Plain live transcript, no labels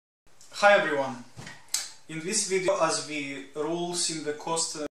Hi everyone! In this video, as the rules in the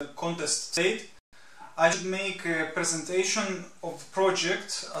contest state, I should make a presentation of the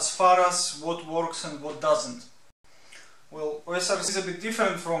project as far as what works and what doesn't. Well, OSRC is a bit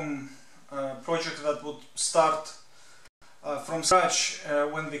different from a project that would start from scratch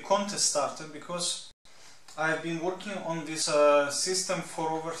when the contest started, because I've been working on this system for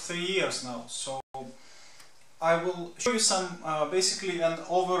over 3 years now. So I will show you some basically an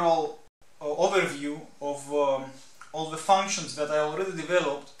overall overview of all the functions that I already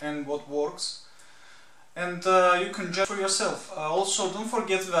developed and what works, and you can judge for yourself. Also, don't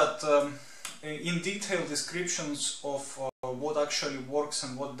forget that in detail descriptions of what actually works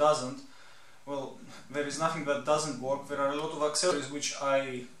and what doesn't. Well, there is nothing that doesn't work. There are a lot of accessories which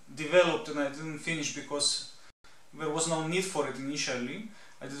I developed and I didn't finish because there was no need for it initially.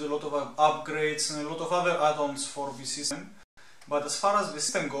 I did a lot of upgrades and a lot of other add-ons for the system. But as far as the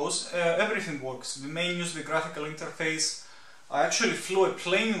system goes, everything works. The menus, the graphical interface. I actually flew a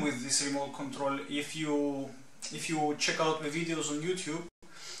plane with this remote control. If you check out the videos on YouTube,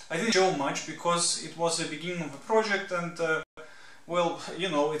 I didn't show much because it was the beginning of the project, and well, you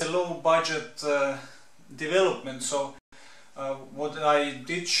know, it's a low budget development. So what I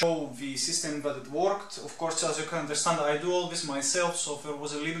did show the system that it worked. Of course, as you can understand, I do all this myself, so there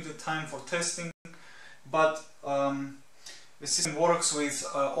was a limited time for testing. But the system works with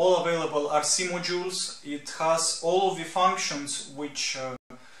all available RC modules. It has all of the functions which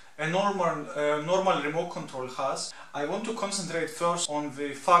a normal remote control has. I want to concentrate first on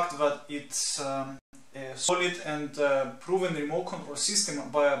the fact that it's a solid and proven remote control system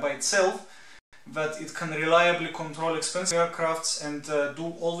by itself, that it can reliably control expensive aircrafts and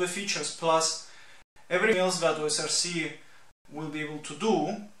do all the features plus everything else that OSRC will be able to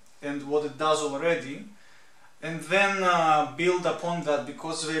do and what it does already. And then build upon that,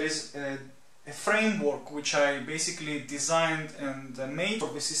 because there is a framework which I basically designed and made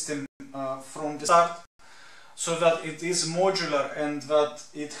for the system from the start, so that it is modular and that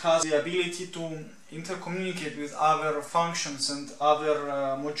it has the ability to intercommunicate with other functions and other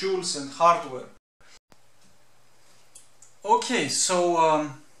modules and hardware. Okay, so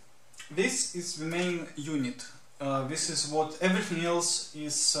this is the main unit. This is what everything else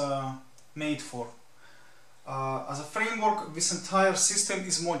is made for. As a framework, this entire system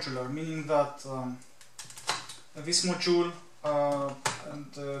is modular, meaning that this module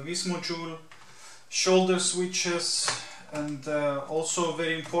and this module, shoulder switches, and also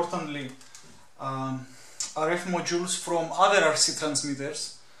very importantly RF modules from other RC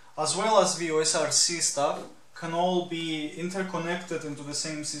transmitters, as well as the OSRC stuff, can all be interconnected into the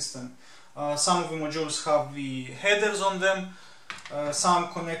same system. Some of the modules have the headers on them, some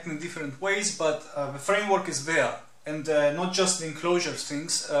connect in different ways, but the framework is there, and not just the enclosure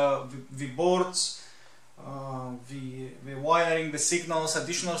things, the boards, the wiring, the signals,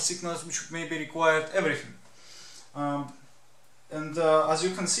 additional signals which may be required, everything. And as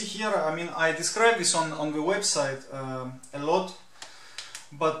you can see here, I mean, I describe this on the website a lot,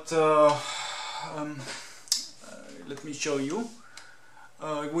 but let me show you.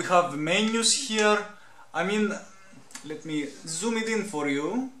 We have the menus here. I mean, let me zoom it in for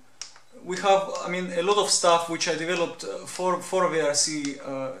you. We have, I mean, a lot of stuff which I developed for the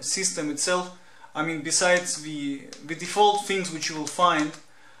RC system itself. I mean, besides the default things which you will find,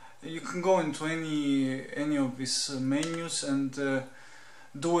 you can go into any of these menus and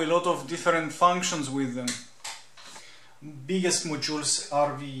do a lot of different functions with them. Biggest modules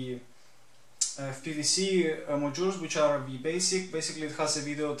are the FPVC modules, which are the basic. Basically, it has a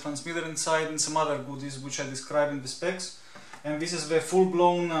video transmitter inside and some other goodies which I describe in the specs. And this is the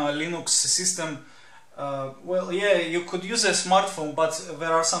full-blown Linux system. Well, yeah, you could use a smartphone, but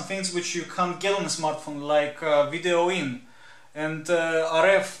there are some things which you can't get on a smartphone, like video in and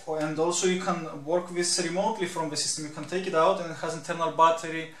RF, and also you can work this remotely from the system. You can take it out and it has internal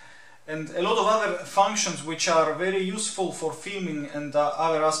battery and a lot of other functions which are very useful for filming and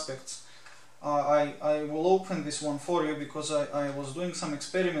other aspects. I will open this one for you because I was doing some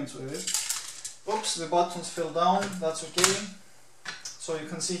experiments with it. Oops, the buttons fell down, that's okay. So you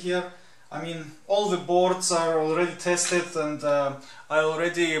can see here, I mean, all the boards are already tested, and I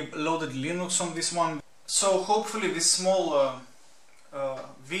already loaded Linux on this one. So hopefully this small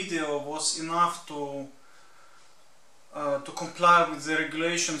video was enough to comply with the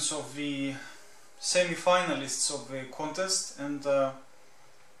regulations of the semi-finalists of the contest. And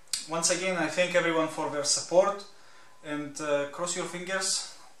once again, I thank everyone for their support, and cross your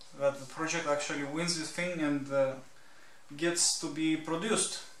fingers that the project actually wins this thing and gets to be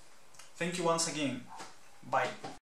produced. Thank you once again. Bye.